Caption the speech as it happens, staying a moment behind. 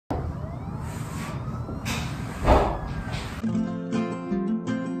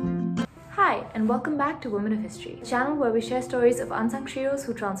and welcome back to Women of History, a channel where we share stories of unsung heroes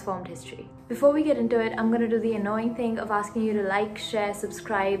who transformed history. Before we get into it, I'm gonna do the annoying thing of asking you to like, share,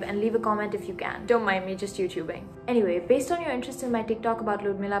 subscribe, and leave a comment if you can. Don't mind me, just YouTubing. Anyway, based on your interest in my TikTok about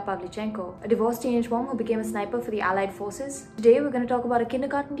Lyudmila Pavlichenko, a divorced teenage mom who became a sniper for the Allied forces, today we're gonna talk about a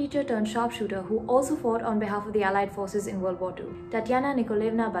kindergarten teacher turned sharpshooter who also fought on behalf of the Allied forces in World War II, Tatiana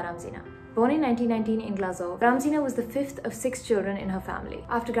Nikolaevna Baramzina. Born in 1919 in Glazov, Baramzina was the fifth of 6 children in her family.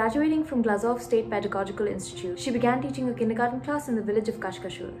 After graduating from Glazov State Pedagogical Institute, she began teaching a kindergarten class in the village of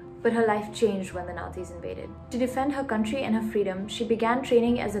Kashkashur. But her life changed when the Nazis invaded. To defend her country and her freedom, she began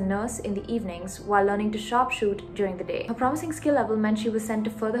training as a nurse in the evenings while learning to sharpshoot during the day. Her promising skill level meant she was sent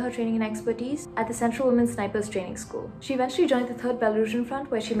to further her training and expertise at the Central Women's Snipers Training School. She eventually joined the 3rd Belarusian Front,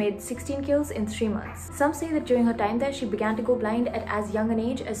 where she made 16 kills in 3 months. Some say that during her time there, she began to go blind at as young an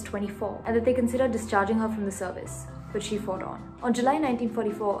age as 24, and that they considered discharging her from the service. But she fought on. On July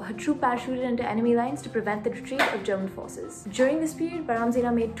 1944, her troop parachuted into enemy lines to prevent the retreat of German forces. During this period,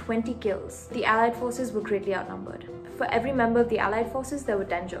 Baramzina made 20 kills. The Allied forces were greatly outnumbered. For every member of the Allied forces, there were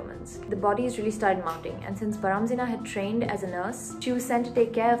 10 Germans. The bodies really started mounting, and since Baramzina had trained as a nurse, she was sent to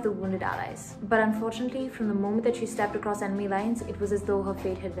take care of the wounded allies. But unfortunately, from the moment that she stepped across enemy lines, it was as though her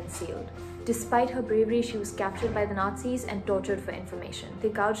fate had been sealed. Despite her bravery, she was captured by the Nazis and tortured for information. They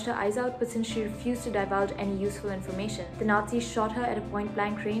gouged her eyes out, but since she refused to divulge any useful information, the Nazis shot her at a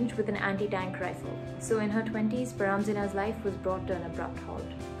point-blank range with an anti-tank rifle. So in her 20s, Baramzina's life was brought to an abrupt halt.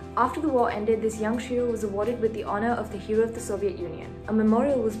 After the war ended, this young hero was awarded with the honor of the Hero of the Soviet Union. A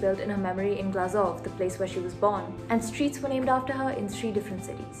memorial was built in her memory in Glazov, the place where she was born, and streets were named after her in 3 different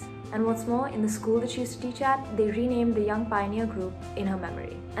cities. And what's more, in the school that she used to teach at, they renamed the Young Pioneer Group in her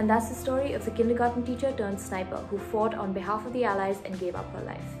memory. And that's the story of the kindergarten teacher turned sniper who fought on behalf of the Allies and gave up her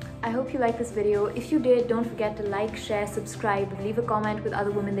life. I hope you liked this video. If you did, don't forget to like, share, subscribe, leave a comment with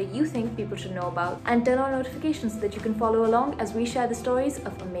other women that you think people should know about, and turn on notifications so that you can follow along as we share the stories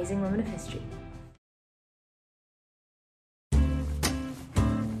of amazing women of history.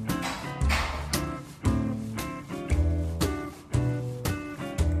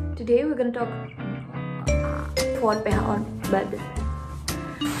 Today we're going to talk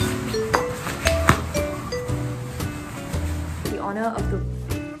the honor of the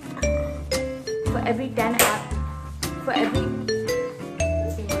for every